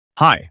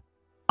Hi,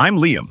 I'm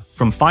Liam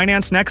from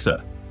Finance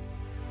Nexa.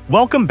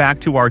 Welcome back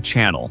to our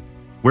channel,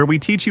 where we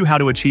teach you how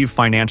to achieve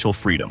financial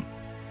freedom.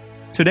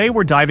 Today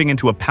we're diving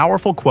into a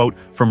powerful quote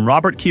from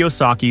Robert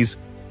Kiyosaki's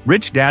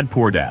Rich Dad,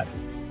 Poor Dad.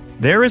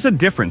 There is a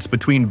difference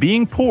between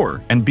being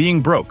poor and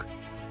being broke.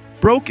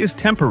 Broke is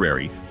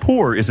temporary,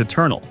 poor is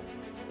eternal.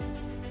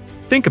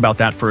 Think about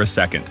that for a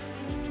second.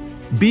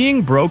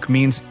 Being broke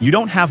means you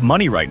don't have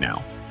money right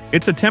now.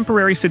 It's a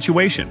temporary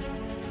situation.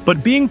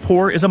 But being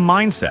poor is a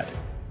mindset.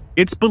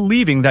 It's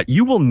believing that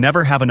you will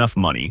never have enough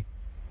money,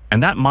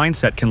 and that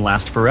mindset can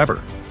last forever.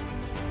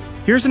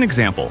 Here's an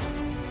example.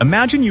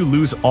 Imagine you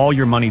lose all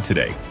your money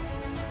today.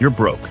 You're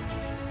broke.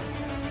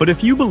 But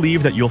if you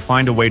believe that you'll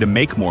find a way to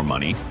make more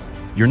money,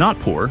 you're not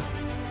poor,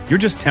 you're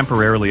just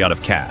temporarily out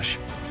of cash.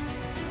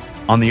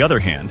 On the other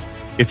hand,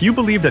 if you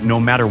believe that no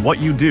matter what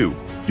you do,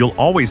 you'll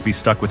always be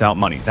stuck without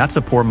money, that's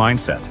a poor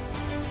mindset.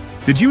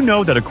 Did you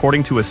know that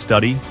according to a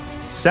study,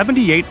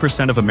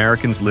 78% of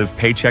Americans live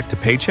paycheck to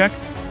paycheck?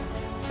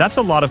 That's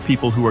a lot of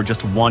people who are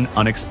just one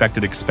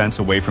unexpected expense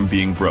away from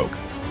being broke.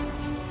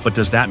 But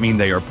does that mean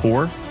they are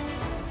poor?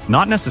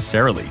 Not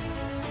necessarily.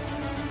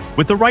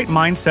 With the right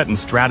mindset and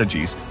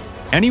strategies,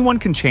 anyone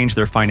can change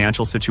their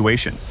financial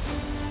situation.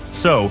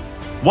 So,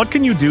 what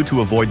can you do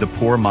to avoid the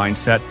poor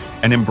mindset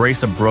and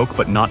embrace a broke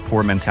but not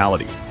poor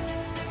mentality?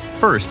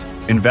 First,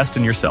 invest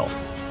in yourself.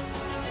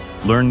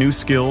 Learn new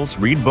skills,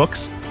 read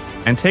books,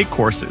 and take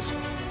courses.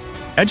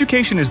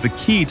 Education is the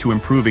key to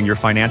improving your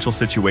financial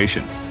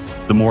situation.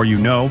 The more you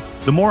know,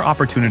 the more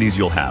opportunities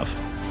you'll have.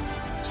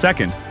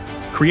 Second,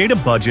 create a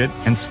budget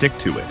and stick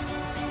to it.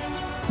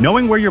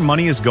 Knowing where your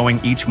money is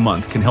going each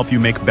month can help you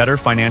make better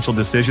financial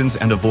decisions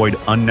and avoid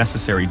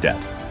unnecessary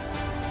debt.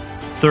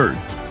 Third,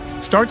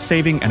 start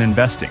saving and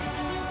investing.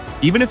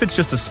 Even if it's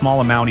just a small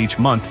amount each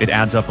month, it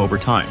adds up over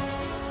time.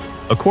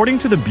 According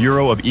to the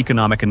Bureau of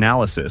Economic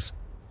Analysis,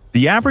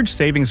 the average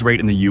savings rate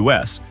in the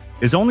US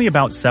is only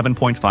about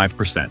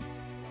 7.5%.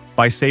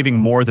 By saving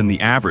more than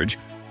the average,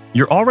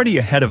 you're already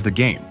ahead of the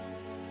game.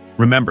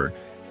 Remember,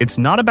 it's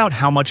not about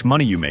how much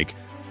money you make,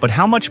 but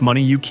how much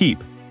money you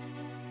keep.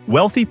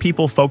 Wealthy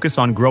people focus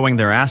on growing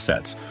their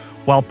assets,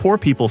 while poor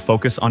people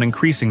focus on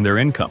increasing their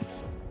income.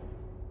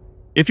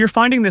 If you're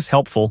finding this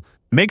helpful,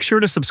 make sure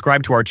to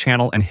subscribe to our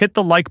channel and hit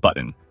the like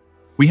button.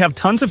 We have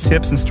tons of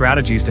tips and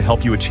strategies to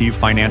help you achieve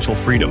financial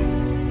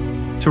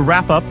freedom. To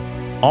wrap up,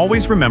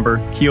 always remember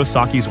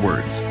Kiyosaki's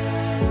words.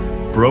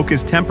 Broke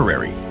is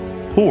temporary,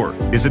 poor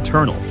is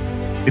eternal.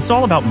 It's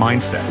all about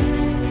mindset.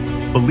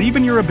 Believe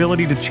in your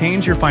ability to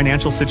change your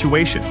financial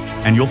situation,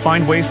 and you'll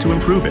find ways to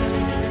improve it.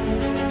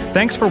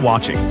 Thanks for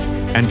watching,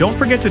 and don't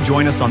forget to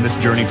join us on this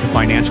journey to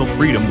financial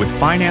freedom with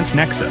Finance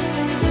Nexa.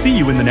 See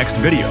you in the next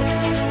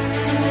video.